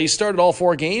overall, Billy started all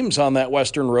 4 games on that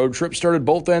Western road trip, started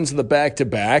both ends of the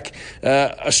back-to-back.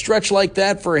 A stretch like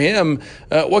that for him,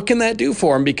 what can that do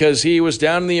for him? Because he was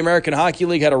down in the American Hockey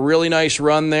League, had a really nice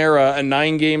run there, a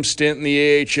 9-game stint in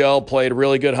the AHL, played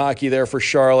really good hockey there for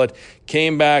Charlotte,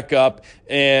 came back up,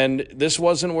 and this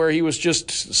wasn't where he was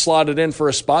just slotted in for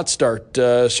a spot start.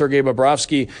 Sergei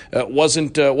Bobrovsky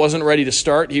wasn't ready to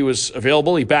start. He was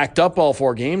available. He backed up all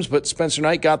 4 games, but Spencer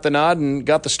Knight got the nod and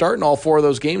got the start in all 4 of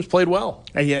those games, played well.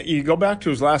 Yeah, you go back to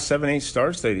his last 7-8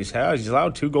 starts that he's had. He's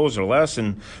allowed 2 goals or less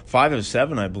in 5 of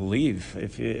 7, I believe.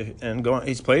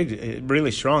 He's played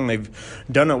really strong. They've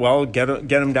done it well. Get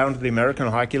him down to the American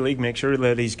Hockey League. Make sure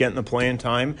that he's getting the playing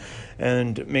time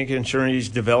and making sure he's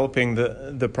developing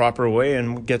the proper way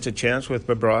and gets a chance with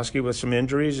Bobrovsky with some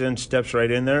injuries and steps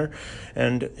right in there.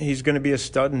 And he's going to be a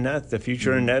stud in net. The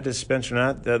future in net is Spencer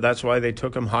Knight. That's why they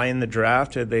took him high in the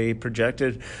draft. They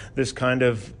projected this kind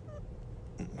of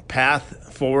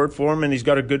path forward for him, and he's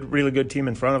got a really good team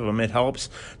in front of him. It helps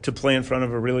to play in front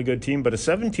of a really good team, but a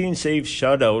 17-save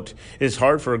shutout is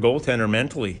hard for a goaltender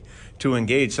mentally to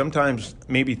engage. Sometimes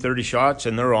maybe 30 shots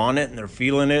and they're on it and they're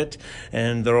feeling it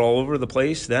and they're all over the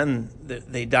place. Then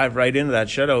they dive right into that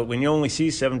shutout. When you only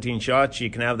see 17 shots, you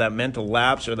can have that mental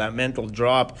lapse or that mental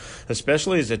drop,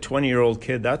 especially as a 20-year-old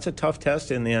kid. That's a tough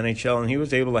test in the NHL, and he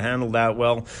was able to handle that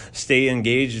well, stay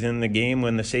engaged in the game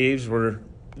when the saves were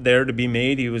there to be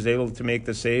made. He was able to make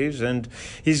the saves, and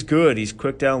he's good. He's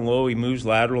quick down low. He moves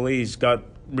laterally. He's got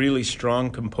really strong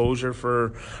composure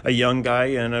for a young guy,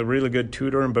 and a really good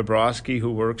tutor in Bobrovsky,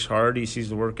 who works hard. He sees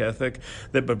the work ethic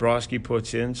that Bobrovsky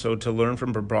puts in. So to learn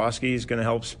from Bobrovsky is going to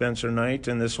help Spencer Knight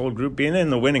and this whole group being in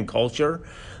the winning culture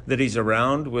that he's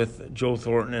around, with Joe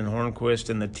Thornton and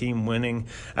Hornquist and the team winning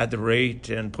at the rate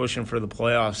and pushing for the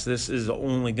playoffs. This is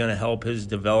only going to help his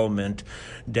development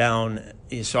down.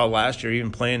 You saw last year,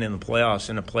 even playing in the playoffs,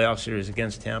 in a playoff series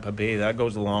against Tampa Bay. That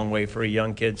goes a long way for a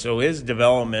young kid. So his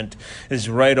development is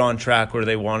right on track where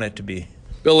they want it to be.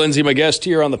 Bill Lindsay, my guest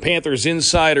here on the Panthers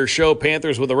Insider Show.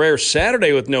 Panthers with a rare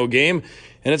Saturday with no game.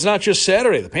 And it's not just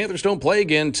Saturday. The Panthers don't play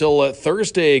again until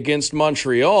Thursday against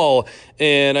Montreal.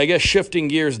 And I guess shifting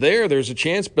gears there's a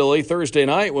chance, Billy, Thursday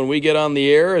night when we get on the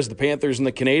air as the Panthers and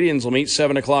the Canadians will meet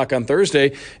 7 o'clock on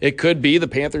Thursday, it could be the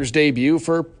Panthers' debut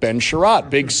for Ben Chiarot.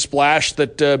 Big splash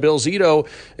that Bill Zito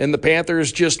and the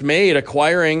Panthers just made,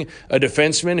 acquiring a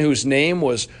defenseman whose name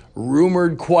was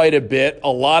rumored quite a bit. A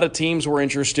lot of teams were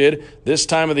interested this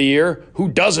time of the year. Who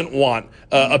doesn't want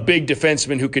a big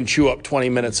defenseman who can chew up 20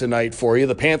 minutes a night for you?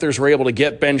 The Panthers were able to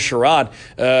get Ben Chiarot.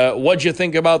 What'd you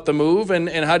think about the move, and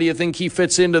how do you think he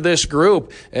fits into this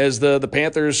group? As the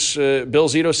Panthers, Bill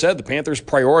Zito said, the Panthers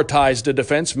prioritized a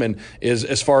defenseman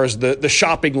as far as the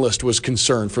shopping list was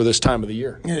concerned for this time of the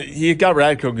year. You got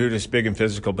Radko Gudas, big and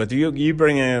physical, but you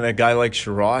bring in a guy like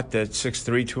Chiarot that's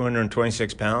 6'3",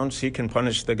 226 pounds. He can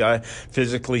punish the guy,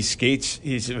 physically skates.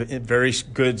 He's a very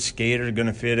good skater, going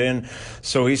to fit in.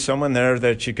 So he's someone there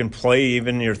that you can play,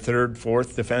 even your third,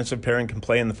 fourth defensive pairing can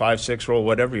play in the 5-6 role,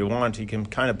 whatever you want. He can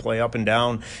kind of play up and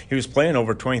down. He was playing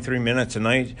over 23 minutes a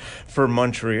night for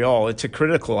Montreal. It's a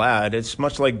critical add. It's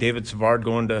much like David Savard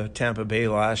going to Tampa Bay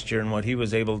last year and what he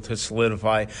was able to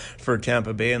solidify for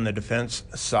Tampa Bay in the defense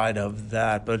side of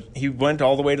that. But he went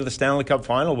all the way to the Stanley Cup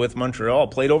final with Montreal,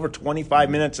 played over 25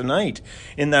 minutes a night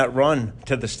in that run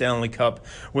to the Stanley Cup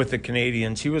with the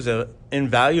Canadiens. He was an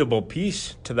invaluable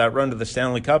piece to that run to the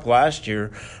Stanley Cup last year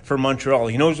for Montreal.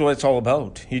 He knows what it's all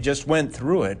about. He just went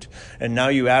through it, and now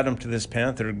you add him to this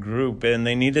Panther group, and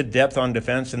they needed depth on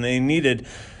defense, and they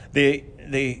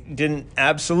didn't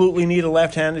absolutely need a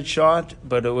left-handed shot,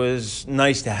 but it was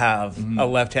nice to have a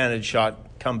left-handed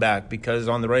shot come back, because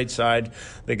on the right side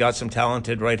they got some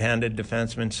talented right-handed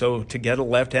defensemen. So to get a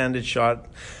left-handed shot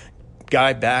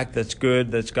guy back that's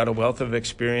good, that's got a wealth of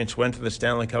experience, went to the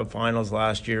Stanley Cup Finals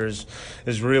last year,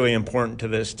 is really important to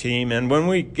this team. And when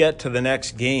we get to the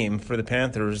next game for the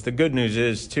Panthers, the good news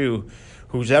is, too,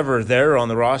 who's ever there on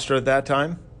the roster at that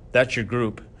time, that's your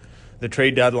group. The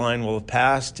trade deadline will have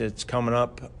passed. It's coming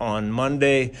up on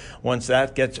Monday. Once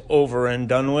that gets over and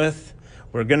done with,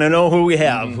 we're going to know who we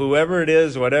have. Whoever it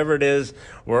is, whatever it is,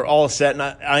 we're all set. And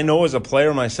I know as a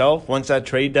player myself, once that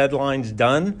trade deadline's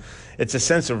done, it's a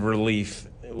sense of relief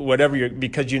whatever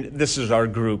this is our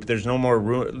group. There's no more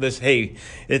room. Hey,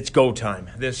 it's go time.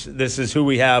 This is who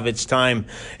we have. It's time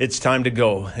to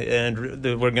go, and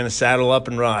we're going to saddle up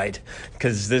and ride,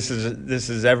 because this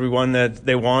is everyone that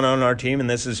they want on our team, and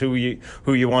this is who you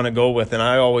want to go with. And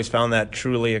I always found that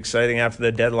truly exciting after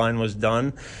the deadline was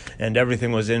done and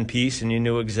everything was in peace and you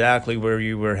knew exactly where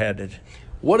you were headed.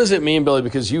 What does it mean, Billy,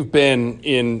 because you've been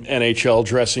in NHL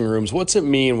dressing rooms, what's it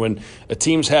mean when a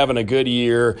team's having a good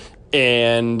year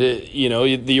and,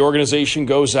 the organization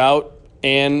goes out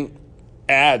and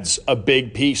adds a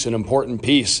big piece, an important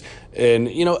piece? And,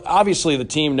 obviously the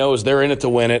team knows they're in it to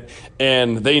win it,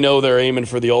 and they know they're aiming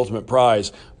for the ultimate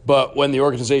prize. But when the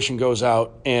organization goes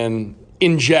out and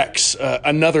injects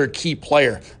another key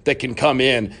player that can come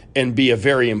in and be a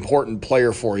very important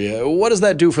player for you, what does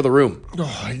that do for the room?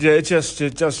 It just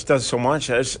does so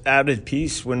much. It's added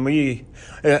piece. When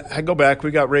I go back, we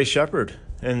got Ray Shepherd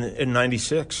in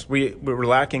 '96. We were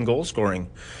lacking goal scoring.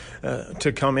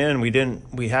 To come in,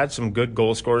 we had some good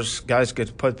goal scorers. Guys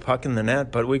could put the puck in the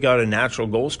net, but we got a natural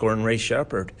goal scorer in Ray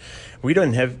Shepherd. We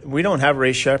don't have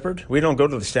Ray Shepherd. We don't go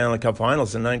to the Stanley Cup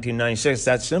Finals in 1996.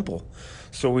 That's simple.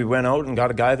 So we went out and got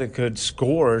a guy that could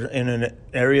score in an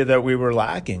area that we were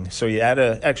lacking. So you add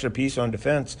an extra piece on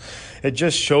defense. It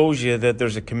just shows you that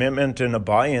there's a commitment and a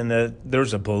buy-in, that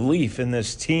there's a belief in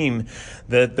this team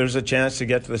that there's a chance to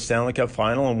get to the Stanley Cup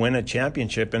Final and win a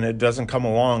championship. And it doesn't come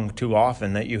along too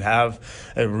often that you have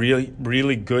a really,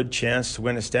 really good chance to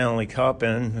win a Stanley Cup.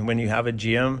 And when you have a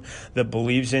GM that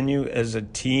believes in you as a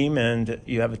team and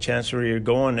you have a chance where you're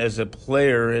going as a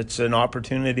player, it's an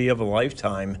opportunity of a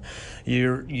lifetime.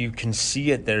 You can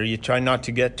see it there. You try not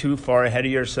to get too far ahead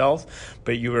of yourself,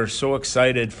 but you are so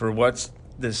excited for what's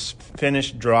this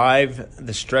finished drive.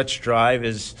 The stretch drive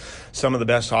is some of the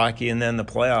best hockey, and then the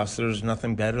playoffs. There's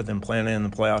nothing better than playing in the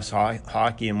playoffs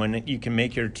hockey, and when you can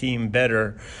make your team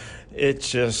better,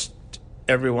 it's just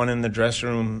everyone in the dressing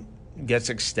room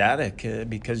gets ecstatic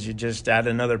because you just add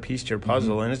another piece to your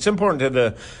puzzle. Mm-hmm. And it's important to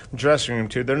the dressing room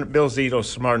too. Bill Zito's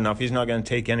smart enough. He's not going to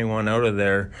take anyone out of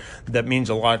there that means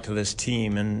a lot to this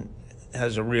team and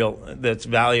has that's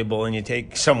valuable, and you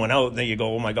take someone out and then you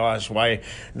go, oh my gosh, why?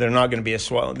 They're not going to be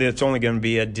it's only going to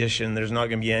be addition. There's not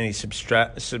going to be any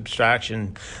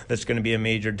subtraction that's going to be a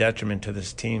major detriment to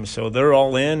this team. So they're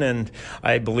all in, and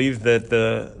I believe that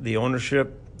the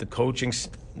ownership, the coaching,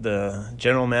 the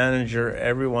general manager,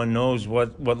 everyone knows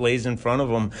what lays in front of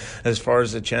them as far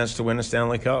as the chance to win a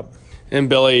Stanley Cup. And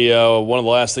Billy, one of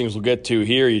the last things we'll get to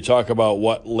here, you talk about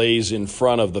what lays in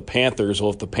front of the Panthers.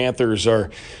 Well, if the Panthers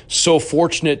are so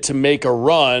fortunate to make a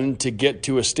run to get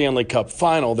to a Stanley Cup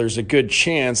final, there's a good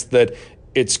chance that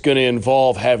it's going to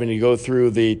involve having to go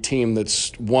through the team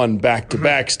that's won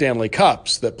back-to-back Stanley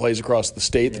Cups that plays across the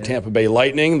state, the Tampa Bay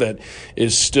Lightning, that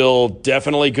is still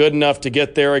definitely good enough to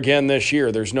get there again this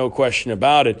year. There's no question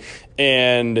about it.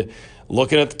 And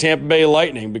looking at the Tampa Bay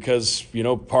Lightning, because,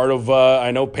 part of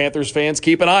I know Panthers fans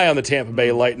keep an eye on the Tampa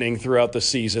Bay Lightning throughout the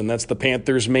season. That's the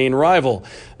Panthers' main rival.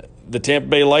 The Tampa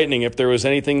Bay Lightning, if there was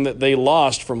anything that they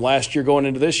lost from last year going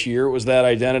into this year, it was that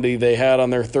identity they had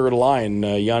on their third line.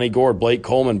 Yanni Gourde, Blake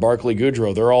Coleman, Barclay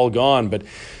Goodrow, they're all gone. But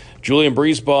Julien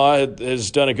BriseBois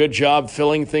has done a good job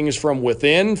filling things from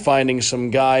within, finding some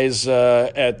guys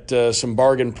at some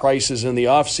bargain prices in the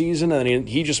offseason. And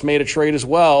he just made a trade as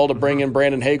well to bring in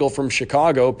Brandon Hagel from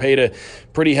Chicago, paid a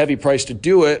pretty heavy price to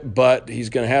do it, but he's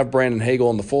going to have Brandon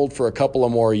Hagel in the fold for a couple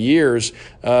of more years.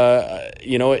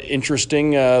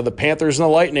 Interesting, the Panthers and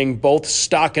the Lightning both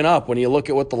stocking up. When you look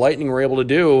at what the Lightning were able to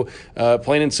do,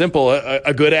 plain and simple,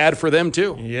 a good ad for them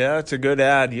too. Yeah, it's a good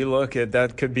ad. You look at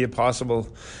that, could be a possible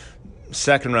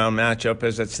second-round matchup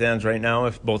as it stands right now.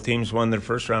 If both teams won their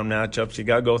first-round matchups, you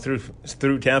got to go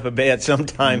through Tampa Bay at some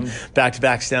time. Mm-hmm.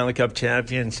 Back-to-back Stanley Cup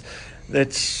champions.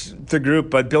 That's the group.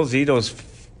 But Bill Zito's,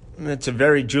 it's a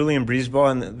very Julien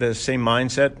BriseBois and the same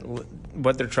mindset.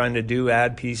 What they're trying to do,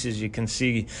 add pieces. You can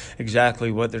see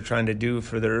exactly what they're trying to do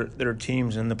for their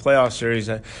teams. And the playoff series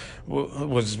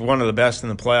was one of the best in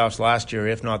the playoffs last year,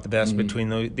 if not the best,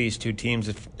 between these two teams.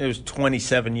 It was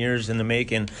 27 years in the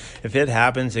making. If it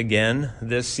happens again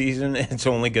this season, it's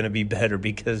only going to be better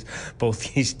because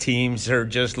both these teams are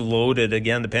just loaded.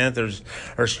 Again, the Panthers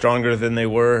are stronger than they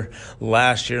were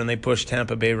last year, and they pushed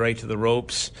Tampa Bay right to the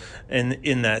ropes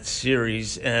in that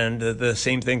series. And the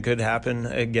same thing could happen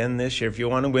again this year. If you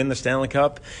want to win the Stanley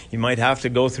Cup, you might have to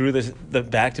go through the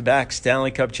back-to-back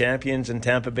Stanley Cup champions and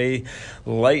Tampa Bay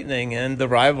Lightning. And the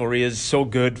rivalry is so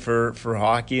good for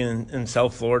hockey in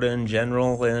South Florida in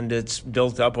general, and it's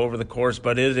built up over the course.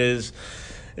 But it is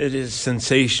it is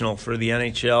sensational for the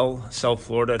NHL, South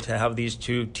Florida, to have these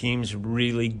two teams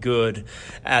really good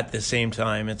at the same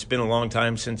time. It's been a long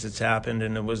time since it's happened,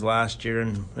 and it was last year,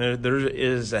 and there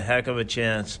is a heck of a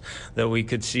chance that we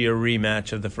could see a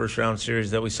rematch of the first-round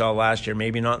series that we saw last year.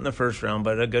 Maybe not in the first round,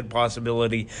 but a good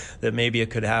possibility that maybe it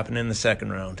could happen in the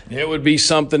second round. It would be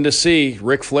something to see.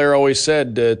 Ric Flair always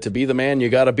said, to be the man, you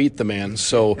got to beat the man.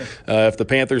 So if the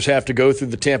Panthers have to go through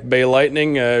the Tampa Bay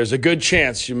Lightning, there's a good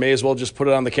chance you may as well just put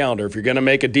it on the calendar. If you're going to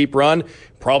make a deep run,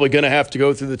 probably going to have to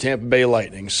go through the Tampa Bay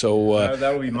Lightning. So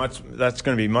that will be much. That's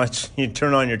going to be much. You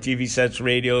turn on your TV sets,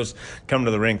 radios, come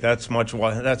to the rink. That's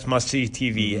must-see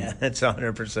TV. It's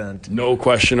 100%. No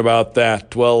question about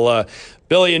that. Well,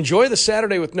 Billy, enjoy the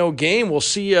Saturday with no game. We'll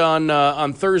see you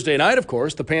on Thursday night, of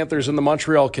course. The Panthers and the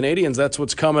Montreal Canadiens. That's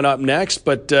what's coming up next.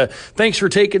 But thanks for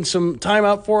taking some time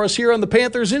out for us here on the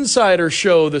Panthers Insider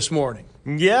Show this morning.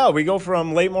 Yeah, we go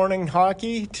from late morning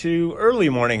hockey to early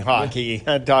morning hockey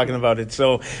talking about it.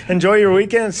 So enjoy your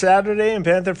weekend, Saturday, and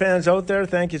Panther fans out there,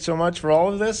 thank you so much for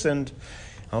all of this, and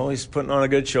always putting on a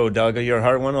good show, Doug. You're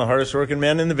one of the hardest working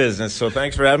men in the business, so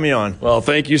thanks for having me on. Well,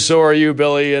 thank you. So are you,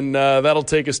 Billy, and that'll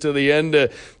take us to the end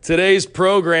of today's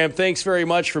program. Thanks very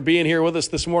much for being here with us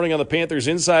this morning on the Panthers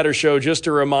Insider Show. Just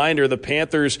a reminder, the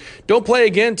Panthers don't play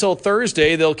again till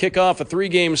Thursday. They'll kick off a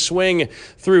 3-game swing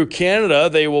through Canada.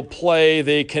 They will play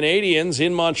the Canadiens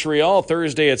in Montreal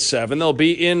Thursday at 7. They'll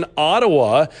be in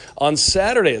Ottawa on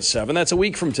Saturday at 7. That's a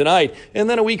week from tonight. And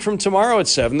then a week from tomorrow at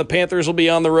 7, the Panthers will be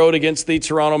on the road against the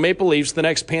Toronto Maple Leafs. The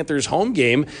next Panthers home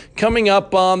game coming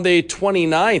up on the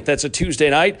 29th. That's a Tuesday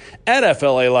night at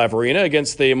FLA Live Arena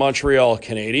against the Montreal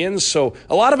Canadiens. So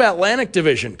a lot of Atlantic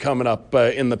Division coming up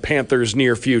in the Panthers'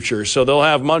 near future. So they'll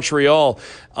have Montreal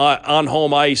on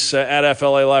home ice at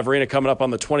FLA Live Arena coming up on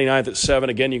the 29th at 7.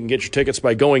 Again, you can get your tickets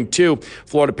by going to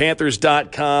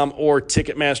FloridaPanthers.com or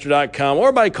Ticketmaster.com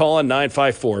or by calling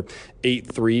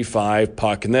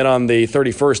 954-835-PUCK. And then on the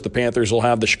 31st, the Panthers will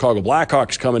have the Chicago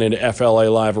Blackhawks coming into FLA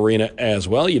Live Arena as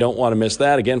well. You don't want to miss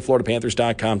that. Again,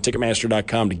 FloridaPanthers.com,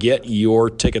 Ticketmaster.com to get your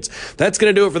tickets. That's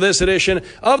going to do it for this edition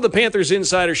of the Panthers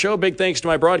Insider Show. Big thanks to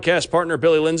my broadcast partner,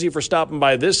 Billy Lindsay, for stopping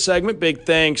by this segment. Big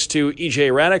thanks to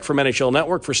EJ Raddick from NHL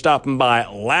Network for stopping by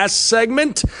last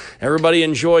segment. Everybody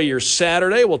enjoy your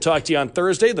Saturday. We'll talk to you on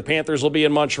Thursday. The Panthers will be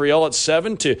in Montreal at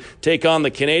 7 to take on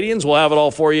the Canadiens. We'll have it all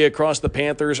for you across the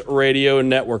Panthers Radio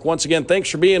Network. Once again, thanks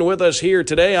for being with us here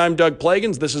today. I'm Doug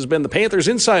Plagans. This has been the Panthers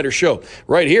Insider Show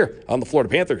right here on the Florida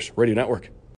Panthers Radio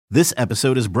Network. This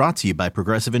episode is brought to you by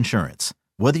Progressive Insurance.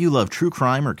 Whether you love true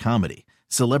crime or comedy,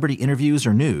 celebrity interviews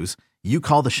or news, you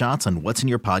call the shots on what's in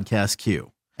your podcast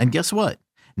queue. And guess what?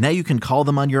 Now you can call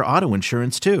them on your auto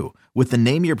insurance too with the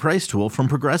Name Your Price tool from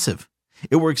Progressive.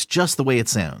 It works just the way it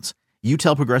sounds. You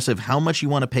tell Progressive how much you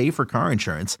want to pay for car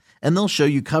insurance, and they'll show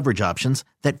you coverage options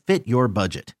that fit your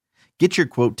budget. Get your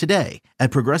quote today at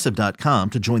Progressive.com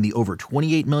to join the over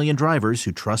 28 million drivers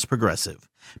who trust Progressive.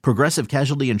 Progressive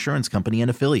Casualty Insurance Company and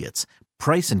Affiliates.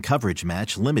 Price and coverage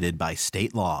match limited by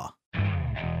state law.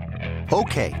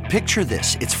 Okay, picture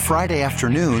this. It's Friday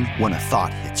afternoon when a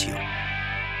thought hits you.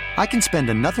 I can spend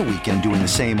another weekend doing the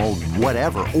same old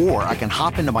whatever, or I can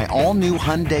hop into my all-new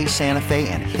Hyundai Santa Fe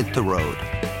and hit the road.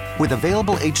 With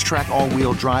available H-Track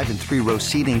all-wheel drive and 3-row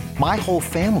seating, my whole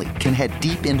family can head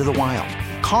deep into the wild.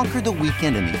 Conquer the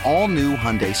weekend in the all-new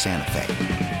Hyundai Santa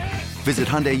Fe. Visit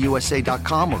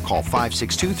HyundaiUSA.com or call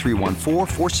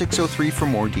 562-314-4603 for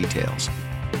more details.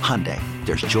 Hyundai,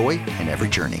 there's joy in every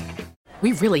journey.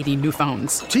 We really need new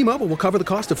phones. T-Mobile will cover the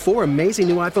cost of 4 amazing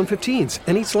new iPhone 15s,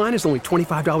 and each line is only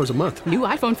 $25 a month. New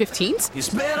iPhone 15s? It's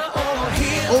better over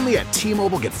here. Only at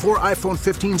T-Mobile, get 4 iPhone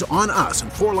 15s on us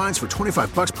and 4 lines for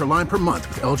 $25 per line per month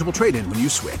with eligible trade-in when you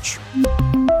switch.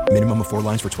 Minimum of 4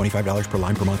 lines for $25 per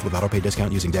line per month with autopay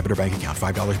discount using debit or bank account.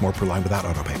 $5 more per line without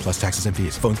autopay, plus taxes and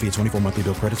fees. Phone fee at 24 monthly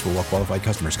bill credits for well-qualified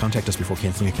customers. Contact us before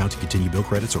canceling account to continue bill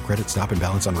credits or credit stop and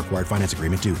balance on required finance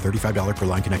agreement due. $35 per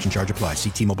line connection charge applies. See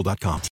T-Mobile.com.